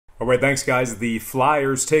All right, thanks, guys. The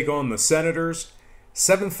Flyers take on the Senators.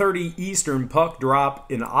 7:30 Eastern puck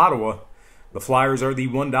drop in Ottawa. The Flyers are the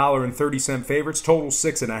 $1.30 favorites, total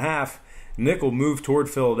 6.5. Nickel move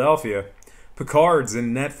toward Philadelphia. Picard's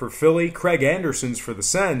in net for Philly. Craig Anderson's for the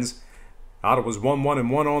Sens. Ottawa's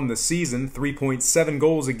 1-1-1 on the season. 3.7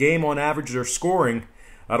 goals a game on average they're scoring.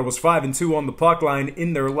 Ottawa's 5-2 on the puck line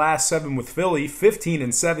in their last 7 with Philly.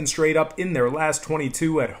 15-7 straight up in their last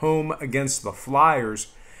 22 at home against the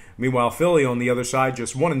Flyers. Meanwhile, Philly on the other side,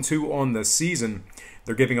 just 1-2 on the season.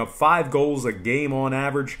 They're giving up 5 goals a game on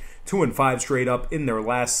average, 2-5 straight up in their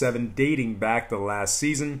last 7, dating back to last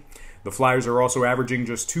season. The Flyers are also averaging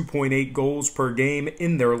just 2.8 goals per game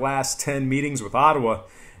in their last 10 meetings with Ottawa.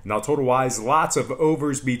 Now, total-wise, lots of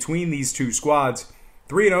overs between these two squads.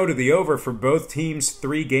 3-0 to the over for both teams,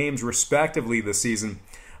 3 games respectively this season.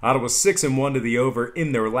 Ottawa's 6-1 to the over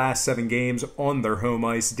in their last 7 games on their home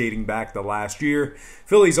ice dating back to last year.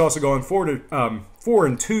 Philly's also going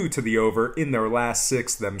 4-2 to the over in their last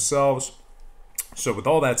 6 themselves. So with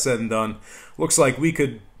all that said and done, looks like we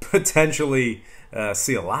could potentially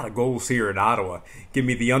see a lot of goals here in Ottawa. Give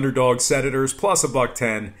me the underdog Senators plus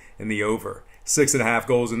 $1.10 in the over. 6.5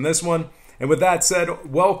 goals in this one. And with that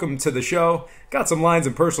said, welcome to the show. Got some lines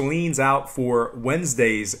and personal leans out for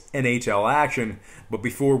Wednesday's NHL action. But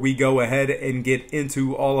before we go ahead and get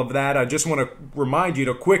into all of that, I just want to remind you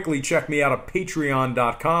to quickly check me out at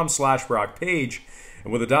patreon.com/BrockPage.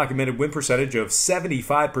 And with a documented win percentage of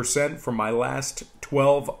 75% from my last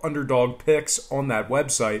 12 underdog picks on that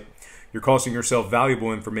website, you're costing yourself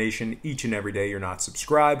valuable information each and every day you're not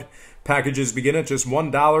subscribed. Packages begin at just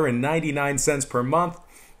 $1.99 per month.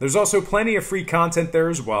 There's also plenty of free content there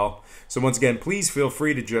as well. So once again, please feel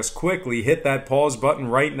free to just quickly hit that pause button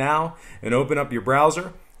right now and open up your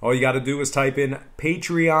browser. All you got to do is type in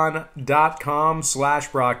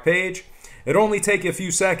patreon.com/BrockPage. It'll only take you a few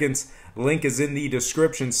seconds. Link is in the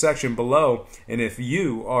description section below. And if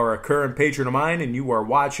you are a current patron of mine and you are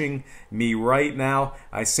watching me right now,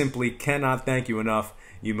 I simply cannot thank you enough.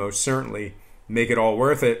 You most certainly make it all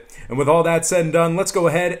worth it. And with all that said and done, let's go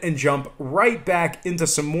ahead and jump right back into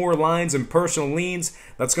some more lines and personal leans.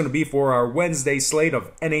 That's going to be for our Wednesday slate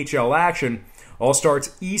of NHL action. All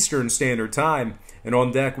starts Eastern Standard Time. And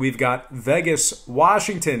on deck, we've got Vegas,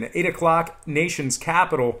 Washington, 8 o'clock, nation's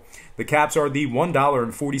capital. The Caps are the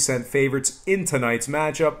 $1.40 favorites in tonight's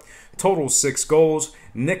matchup. Total 6 goals.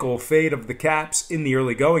 Nickel fade of the Caps in the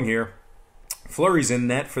early going here. Fleury's in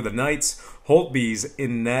net for the Knights. Holtby's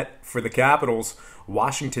in net for the Capitals.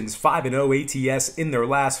 Washington's 5-0 ATS in their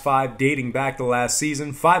last 5, dating back to last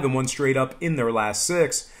season. 5-1 straight up in their last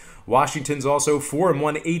 6. Washington's also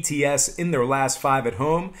 4-1 ATS in their last 5 at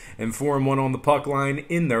home, and 4-1 on the puck line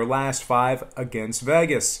in their last 5 against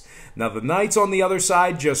Vegas. Now the Knights on the other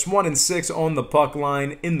side, just 1-6 on the puck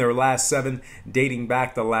line in their last 7, dating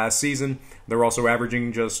back to last season. They're also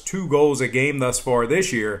averaging just 2 goals a game thus far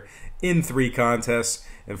this year in 3 contests,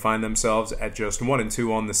 and find themselves at just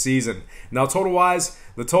 1-2 on the season. Now, total-wise,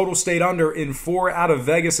 the total stayed under in 4 out of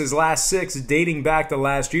Vegas's last 6, dating back to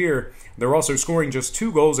last year. They're also scoring just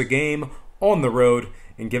 2 goals a game on the road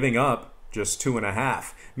and giving up just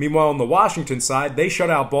 2.5. Meanwhile, on the Washington side, they shut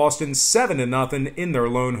out Boston 7-0 in their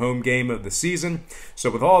lone home game of the season. So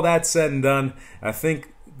with all that said and done, I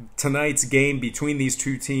think tonight's game between these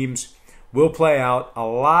two teams will play out a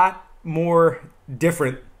lot more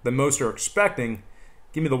different than most are expecting.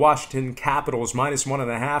 Give me the Washington Capitals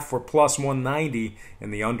 -1.5 for +190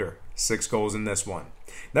 and the under. 6 goals in this one.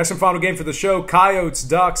 Next and final game for the show, Coyotes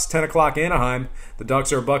Ducks, 10 o'clock Anaheim. The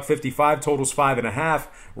Ducks are $1.55, totals 5.5.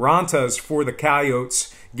 Ranta's for the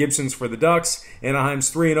Coyotes, Gibson's for the Ducks.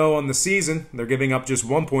 Anaheim's 3-0 on the season. They're giving up just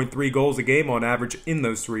 1.3 goals a game on average in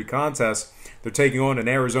those 3 contests. They're taking on an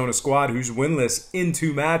Arizona squad who's winless in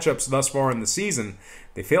 2 matchups thus far in the season.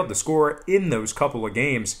 They failed to score in those couple of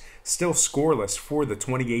games, still scoreless for the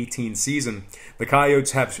 2018 season. The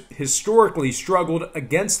Coyotes have historically struggled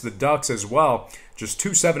against the Ducks as well, just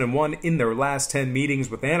 2-7-1 in their last 10 meetings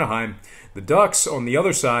with Anaheim. The Ducks, on the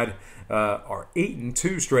other side, are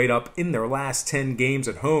 8-2 straight up in their last 10 games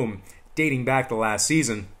at home, dating back to last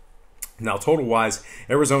season. Now, total-wise,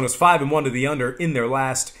 Arizona's 5-1 to the under in their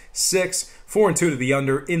last 6, 4-2 to the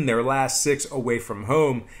under in their last 6 away from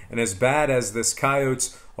home. And as bad as this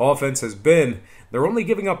Coyotes offense has been, they're only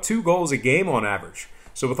giving up 2 goals a game on average.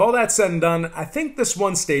 So with all that said and done, I think this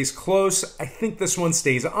one stays close. I think this one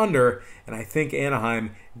stays under. And I think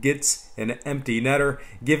Anaheim gets an empty netter.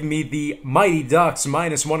 Give me the Mighty Ducks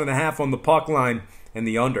 -1.5 on the puck line and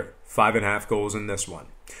the under. 5.5 goals in this one.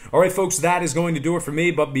 All right, folks, that is going to do it for me.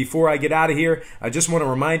 But before I get out of here, I just want to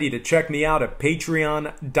remind you to check me out at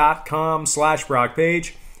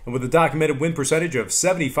patreon.com/BrockPage. And with a documented win percentage of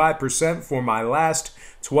 75% for my last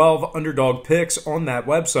 12 underdog picks on that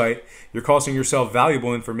website, you're costing yourself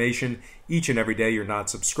valuable information each and every day you're not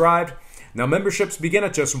subscribed. Now, memberships begin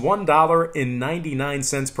at just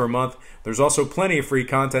 $1.99 per month. There's also plenty of free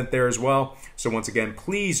content there as well. So once again,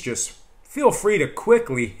 please just feel free to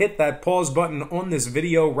quickly hit that pause button on this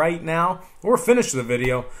video right now, or finish the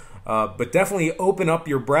video, but definitely open up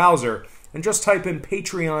your browser and just type in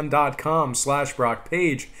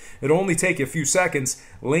patreon.com/BrockPage. It'll only take you a few seconds.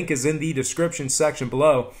 Link is in the description section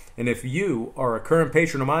below. And if you are a current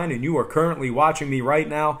patron of mine and you are currently watching me right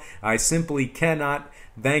now, I simply cannot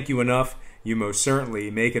thank you enough. You most certainly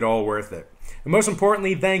make it all worth it. And most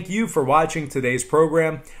importantly, thank you for watching today's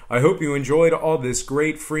program. I hope you enjoyed all this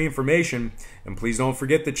great free information. And please don't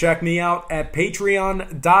forget to check me out at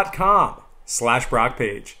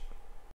patreon.com/BrockPage.